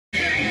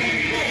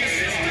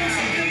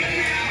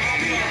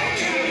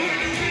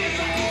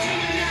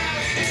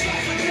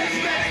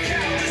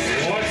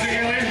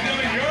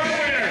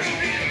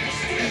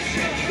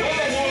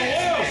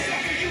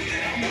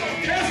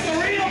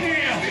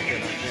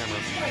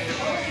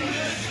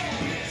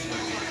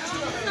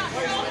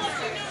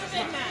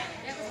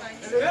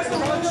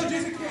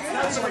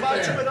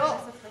about you at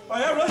all. Oh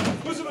yeah, really?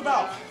 What's it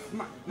about?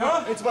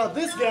 No, it's about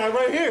this guy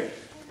right here.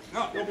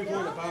 No, don't be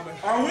doing it, Bobby.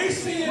 Are we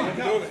seeing the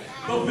villains?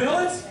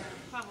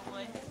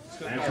 Probably.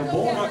 Natural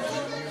born.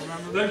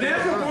 The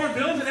natural born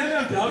villains in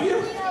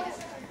MWO?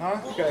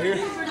 Huh? Okay, here.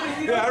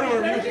 Yeah, I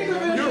remember you.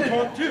 You're a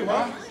punk too,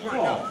 huh?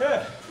 Oh.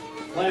 Yeah.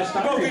 Last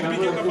time I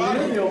remember,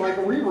 Emilio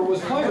Michael Reaver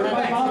was fired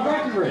by Bob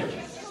Breckenridge.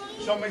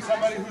 Show me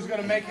somebody who's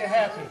going to make you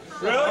happy.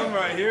 Really? I'm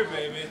right here,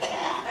 baby.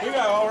 We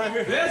got all right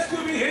here. This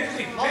could be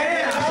interesting.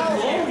 Man,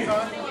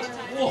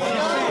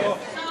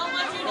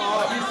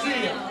 You see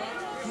him.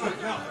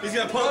 He's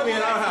gonna punk me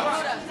in our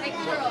house.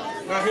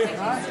 Right here.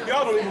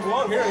 Y'all don't even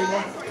belong here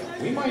anymore.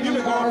 We might You've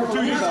been gone for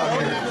 2 years now.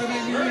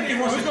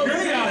 Who's gonna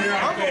be out here?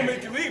 I'm gonna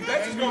make you leave.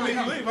 That's just gonna make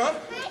you leave, huh?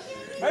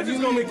 That's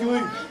just gonna make you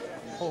leave.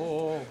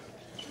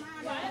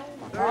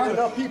 There's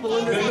enough people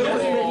in this building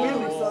to make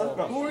you, son.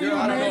 I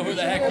don't know who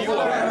the heck you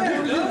are.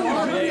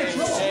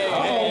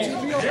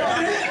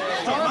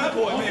 My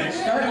boy, man.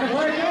 Starting to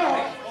break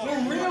out. The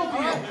real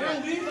deal. They're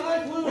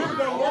legalized We've losers.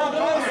 been a long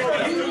time ago.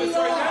 Let's do this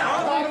right now.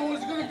 I thought it was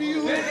going to be you.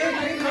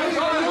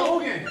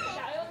 Hogan.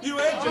 You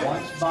ain't just.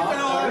 Once Bob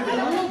started the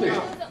real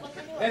deal.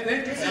 And then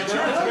It's a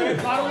church, man.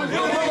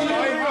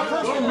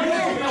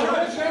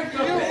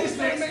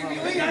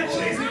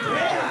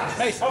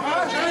 Hey,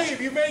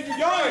 Dave, you made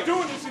y'all ain't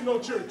doing this in no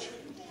church.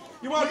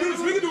 You want to do this?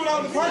 We can do it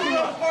out in the parking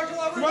lot. You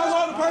want to go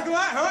out in the parking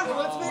lot, huh?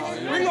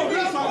 We can go do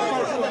this out in the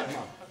parking lot.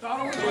 The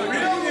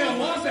real deal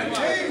wants that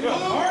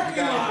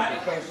parking lot.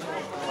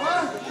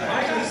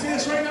 I can see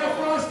this right now,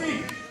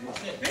 Frosty.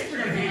 Things are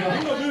gonna heat up. We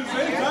can go do this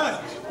anytime.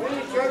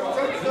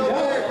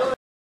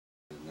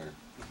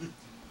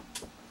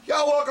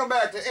 Y'all, welcome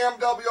back to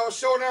MWO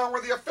Showdown.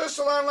 We're the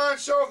official online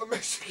show of the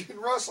Michigan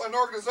Wrestling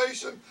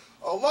Organization.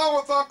 Along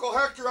with Uncle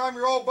Hector, I'm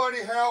your old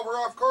buddy Hal. We're,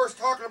 of course,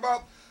 talking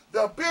about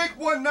the big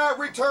one-night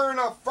return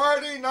of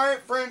Friday Night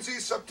Frenzy,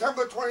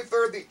 September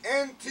 23rd, the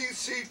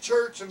NTC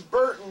Church in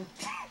Burton.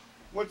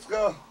 What's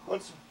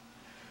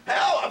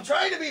Hal, I'm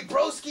trying to be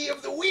broski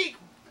of the week.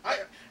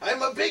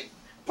 I'm a big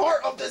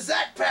part of the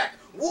Zack Pack.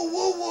 Woo,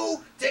 woo,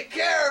 woo. Take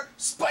care.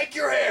 Spike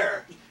your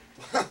hair.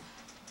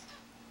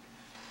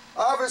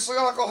 Obviously,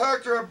 Uncle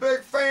Hector, a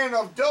big fan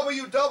of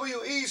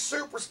WWE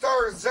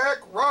superstar Zack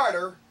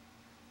Ryder.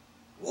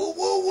 Woo,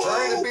 woo, woo.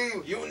 Trying to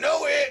be You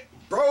know it.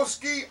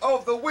 broski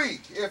of the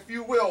week, if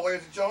you will,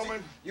 ladies and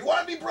gentlemen. You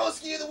want to be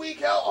broski of the week,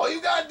 Hal? All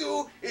you got to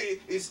do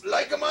is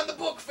like him on the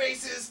book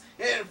faces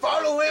and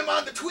follow him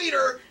on the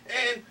Twitter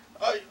and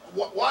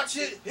watch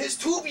his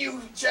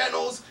TubeU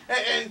channels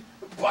and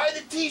buy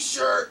the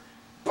t-shirt,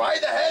 buy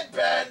the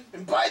headband,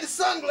 and buy the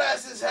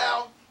sunglasses,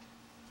 Hal.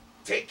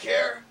 Take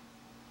care.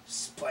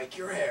 Spike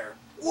your hair.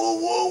 Woo,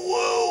 woo,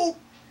 woo.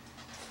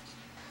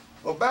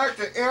 Well, back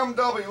to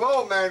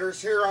MWO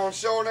matters here on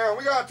Showdown.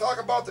 We got to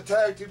talk about the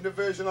tag team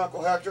division,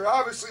 Uncle Hector.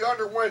 Obviously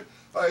underwent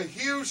a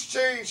huge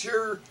change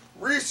here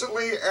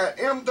recently at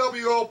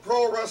MWO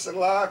Pro Wrestling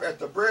Live at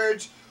the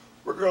Bridge.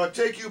 We're going to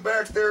take you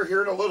back there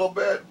here in a little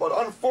bit, but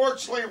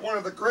unfortunately one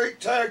of the great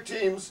tag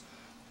teams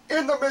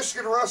in the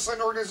Michigan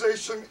Wrestling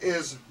Organization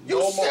is You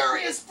no more.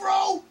 serious,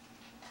 bro?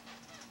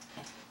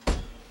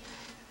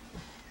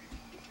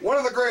 One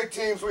of the great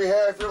teams we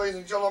have here, ladies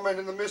and gentlemen,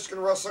 in the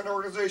Michigan Wrestling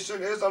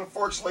Organization is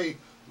unfortunately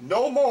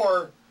no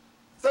more,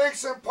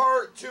 thanks in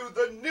part to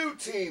the new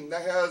team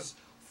that has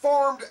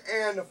formed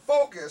and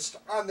focused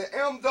on the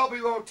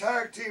MWO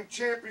Tag Team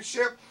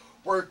Championship.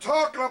 We're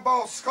talking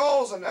about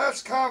Skulls and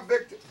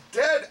ex-convict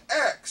Dead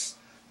X,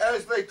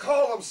 as they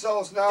call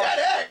themselves now. Dead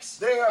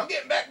X! I'm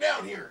getting back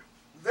down here.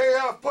 They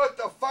have put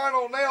the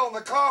final nail in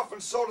the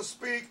coffin, so to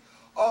speak,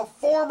 of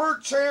former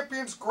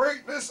Champions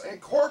Greatness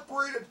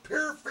Incorporated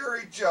Pure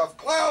Fury Jeff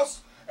Klaus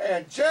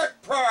and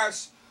Jack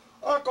Price.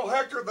 Uncle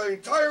Hector, the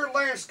entire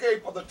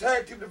landscape of the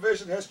tag team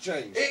division has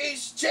changed.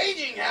 It's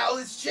changing, Hal.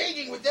 It's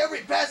changing with every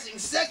passing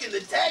second.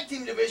 The tag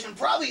team division,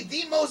 probably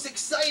the most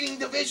exciting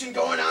division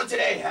going on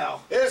today,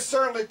 Hal. It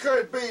certainly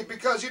could be,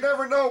 because you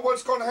never know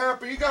what's going to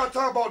happen. You got to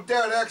talk about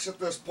Dead X at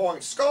this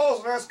point.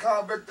 Skulls and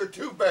ex-convict, they're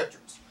two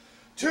veterans.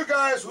 Two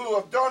guys who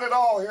have done it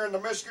all here in the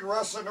Michigan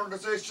Wrestling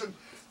Organization.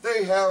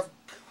 They have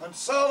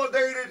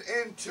consolidated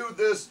into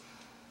this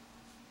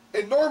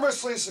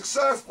enormously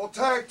successful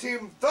tag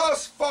team.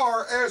 Thus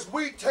far, as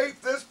we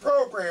tape this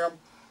program,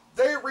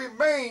 they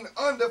remain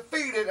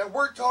undefeated, and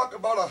we're talking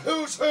about a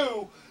who's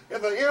who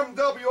in the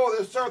MWO.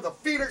 They started the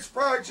Phoenix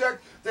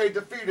Project. They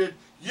defeated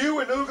you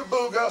and Ooga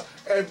Booga,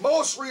 and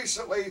most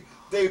recently,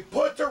 they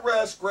put to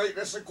rest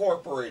Greatness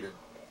Incorporated.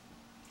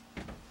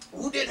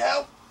 Who did,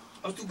 Hal?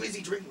 I was too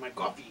busy drinking my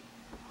coffee.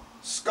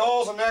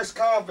 Skulls and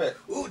ex-convict.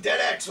 Ooh, Dead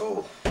X.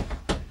 Ooh.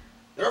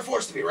 They're a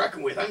force to be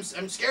reckoned with.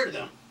 I'm scared of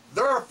them.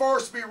 They're a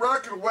force to be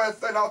reckoned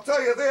with, and I'll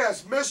tell you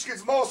this,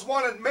 Michigan's Most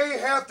Wanted may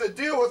have to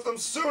deal with them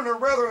sooner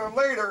rather than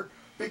later,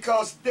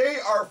 because they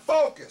are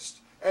focused,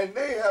 and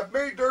they have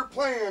made their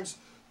plans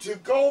to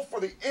go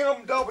for the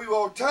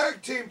MWO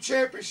Tag Team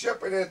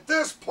Championship. And at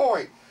this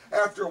point,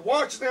 after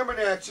watching them in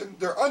action,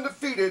 they're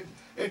undefeated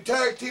in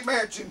tag team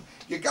action.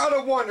 You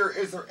gotta wonder,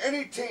 is there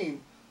any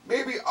team,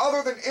 maybe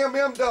other than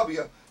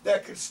MMW,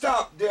 that could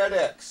stop Dead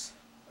X?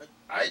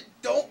 I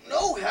don't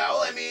know,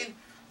 Hal. I mean,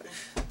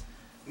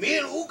 me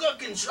and Uga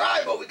can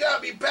try, but we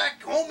gotta be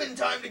back home in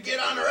time to get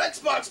on our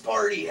Xbox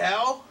party,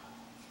 Hal.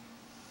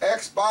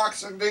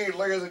 Xbox indeed,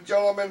 ladies and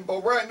gentlemen.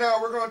 But right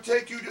now we're going to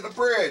take you to the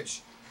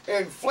bridge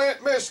in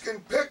Flint,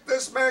 Michigan. Pick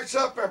this match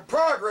up in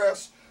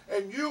progress,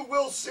 and you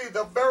will see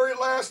the very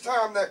last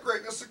time that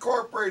Greatness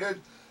Incorporated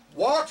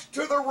walked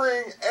to the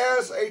ring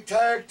as a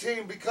tag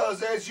team,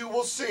 because as you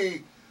will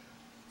see,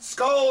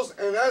 Skulls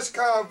and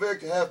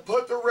S-Convict have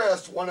put to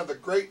rest one of the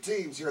great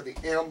teams here at the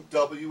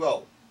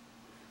MWO.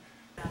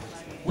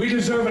 We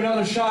deserve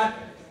another shot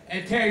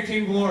at Tag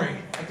Team Glory.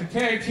 At the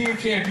Tag Team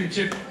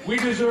Championship, we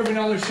deserve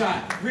another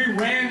shot. We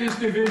ran this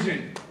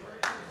division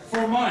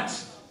for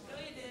months.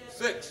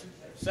 6,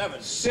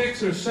 7.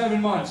 6 or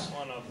 7 months.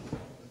 One of them.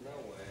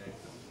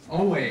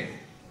 Oh, wait.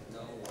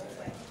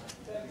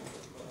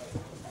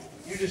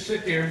 You just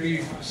sit there and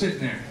be sitting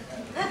there.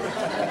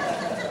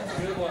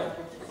 Good one.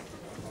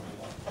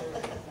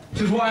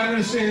 Which is why I'm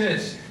going to say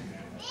this.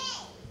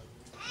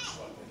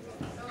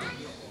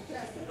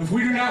 If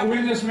we do not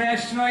win this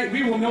match tonight,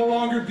 we will no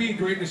longer be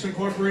Greatness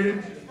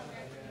Incorporated.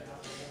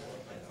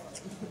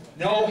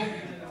 No.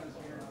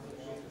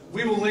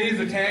 We will leave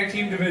the tag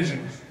team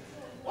division.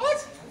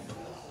 What?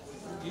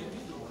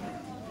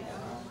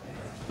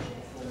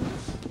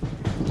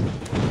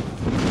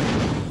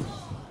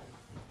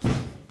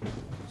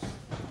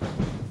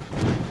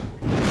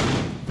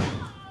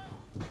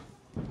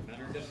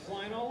 Men are just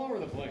flying all over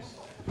the place.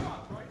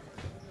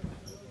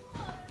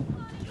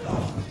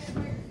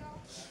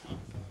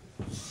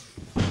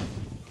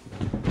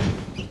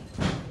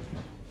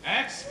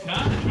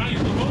 X-Con trying to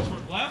use the ropes for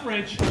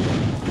leverage.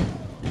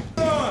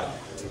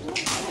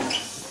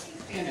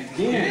 And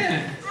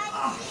again.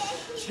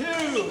 2.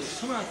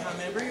 Come on, Tom,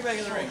 man. Bring it back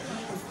in the ring.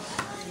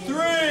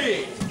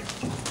 3.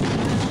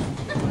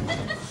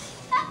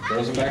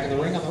 Throws him back in the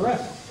ring on the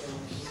ref.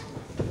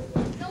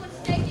 No one's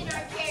taking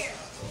our care.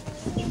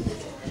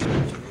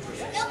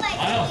 Nobody.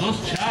 Wow, those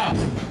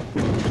chops.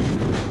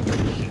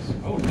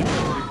 Oh, no,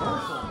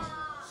 reversal.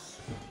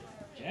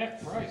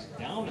 Jack Price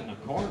down in the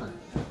corner.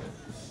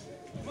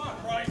 Come on,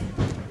 Price.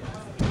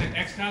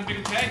 X-Con's big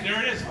attack. There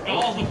it is.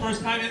 Skulls the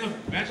first time in the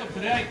matchup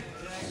today.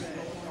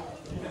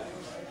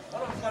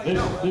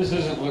 This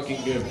isn't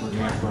looking good for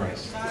Jack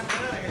Price.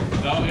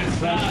 No, it's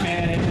Fresh not.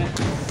 man in it.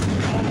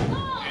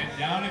 And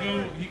down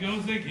he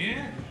goes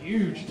again.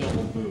 Huge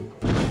double boot.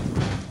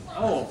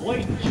 Oh, a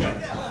blatant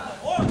choke.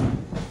 1,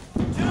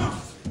 2.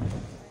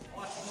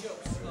 Watch the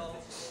choke,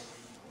 Skulls.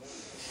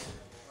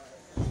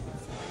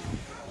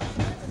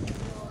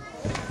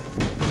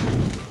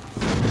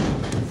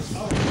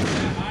 Oh,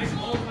 that high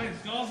close like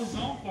Skulls is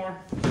known for.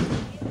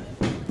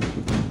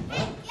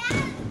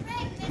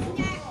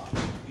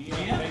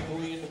 Yeah,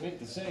 thankfully in to make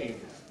the save.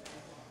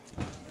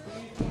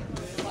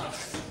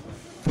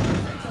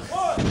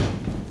 1,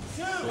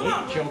 2.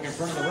 Blatant choke in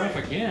front of the ref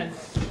again.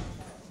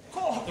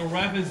 The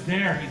ref is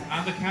there. He's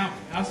on the count.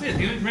 I'll say it.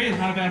 David Gray is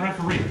not a bad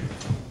referee.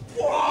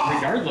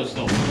 Regardless,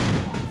 though.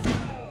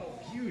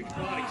 Huge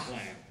body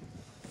slam.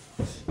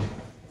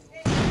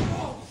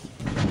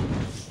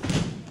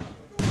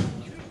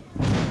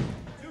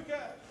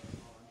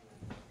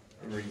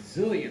 The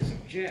resilience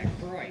of Jack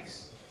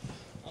Price.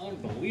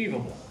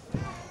 Unbelievable.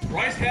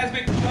 Bryce has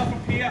been cut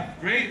from PF.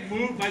 Great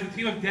move by the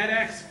team of Dead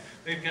X.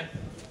 They've got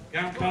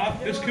him cut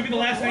off. This could be the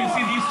last time you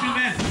see these two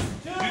men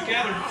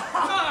together.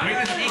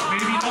 Greatness Inc.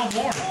 Maybe no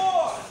more.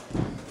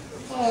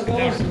 Oh,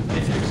 those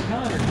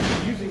X-Con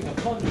using the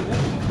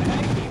fundamentals of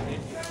tag team.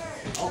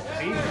 Oh,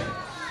 see?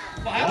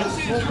 Well, I don't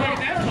see this right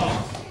now, though.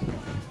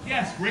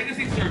 Yes, Greatness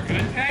Inc. are a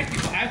good tag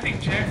team, but I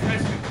think Jack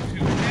Price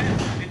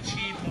can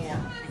achieve more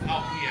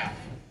without PF.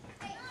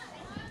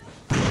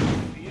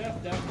 PF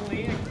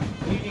definitely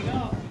cleaning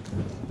up.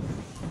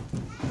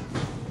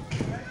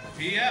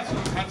 PF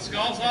cut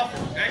Skulls off.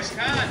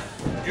 X-Con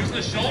using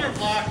the shoulder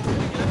block.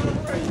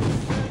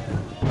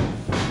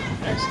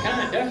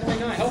 X-Con definitely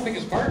not helping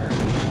his partner.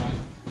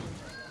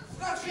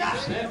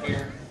 Snap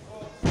here.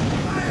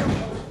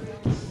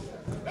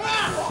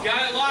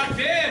 Got it locked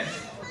in.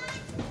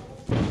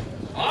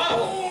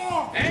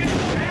 Oh! And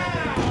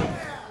down!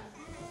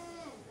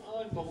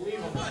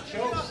 Unbelievable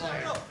choke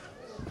slam.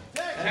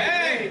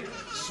 Hey!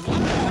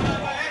 Swung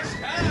down by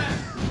X-Con.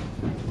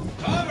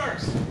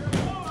 Covers.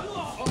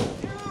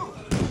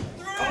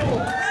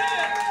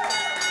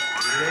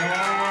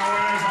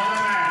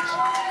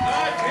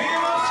 The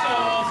team of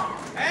Skulls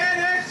and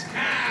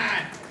X-Con.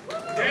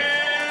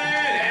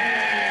 Dead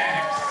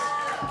X.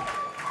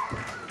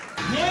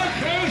 Look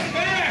who's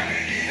back!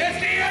 It's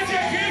the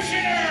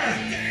Executioner!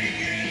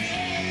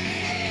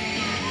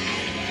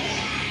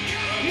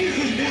 He's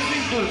been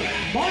missing for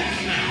months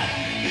now.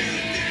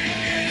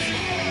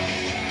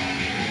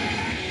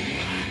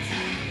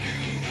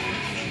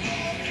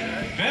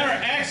 Better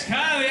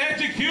X-Con and the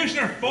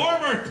Executioner,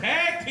 former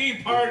tag team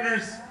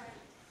partners.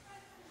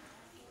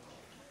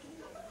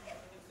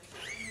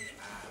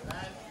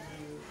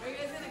 Are you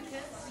guys gonna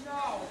kiss?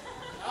 No.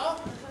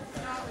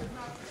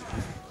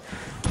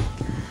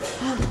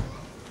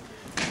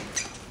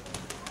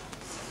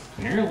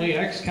 No? apparently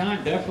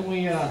ex-con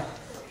definitely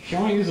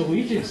showing his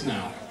allegiance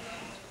now.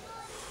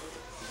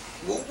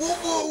 Woo, woo,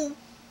 woo.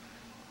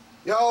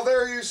 Y'all,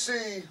 there you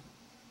see,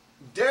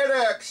 Dead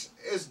X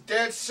is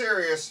dead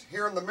serious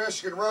here in the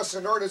Michigan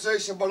Wrestling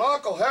Organization. But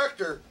Uncle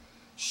Hector,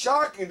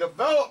 shocking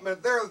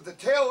development there at the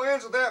tail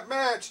ends of that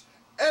match.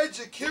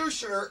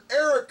 Executioner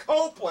Eric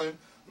Copeland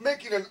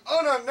making an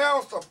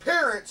unannounced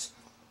appearance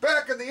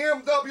back in the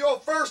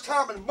MWO. First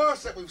time in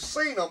months that we've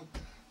seen him.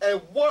 And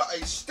what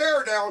a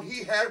stare down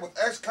he had with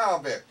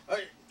ex-convict.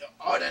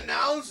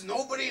 Unannounced,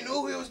 nobody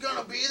knew he was going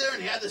to be there,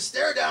 and he had to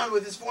stare down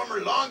with his former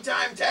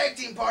longtime tag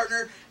team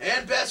partner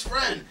and best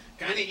friend.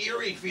 Kind of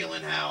eerie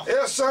feeling, Hal.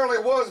 It certainly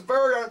was a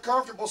very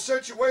uncomfortable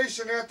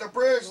situation at the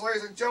bridge,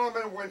 ladies and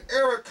gentlemen, when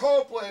Eric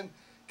Copeland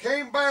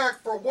came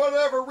back for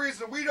whatever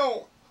reason.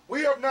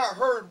 We have not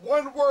heard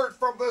one word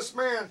from this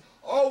man.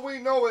 All we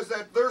know is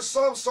that there's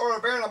some sort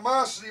of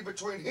animosity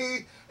between he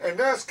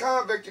and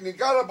ex-convict, and you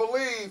got to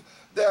believe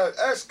that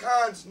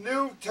ex-con's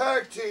new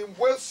tag team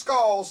with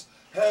Skulls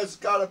has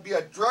got to be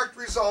a direct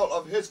result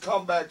of his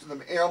comeback to the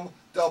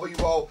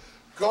MWO.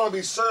 Going to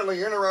be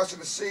certainly interesting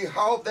to see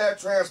how that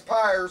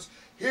transpires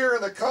here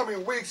in the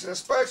coming weeks, and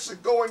especially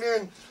going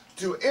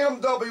into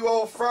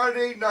MWO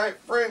Friday Night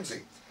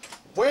Frenzy.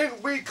 When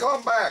we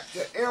come back to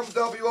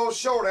MWO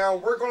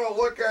Showdown, we're going to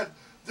look at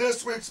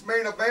this week's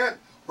main event.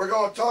 We're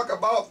going to talk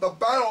about the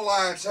battle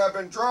lines have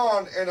been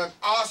drawn in an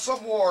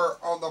awesome war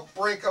on the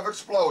brink of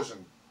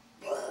explosion.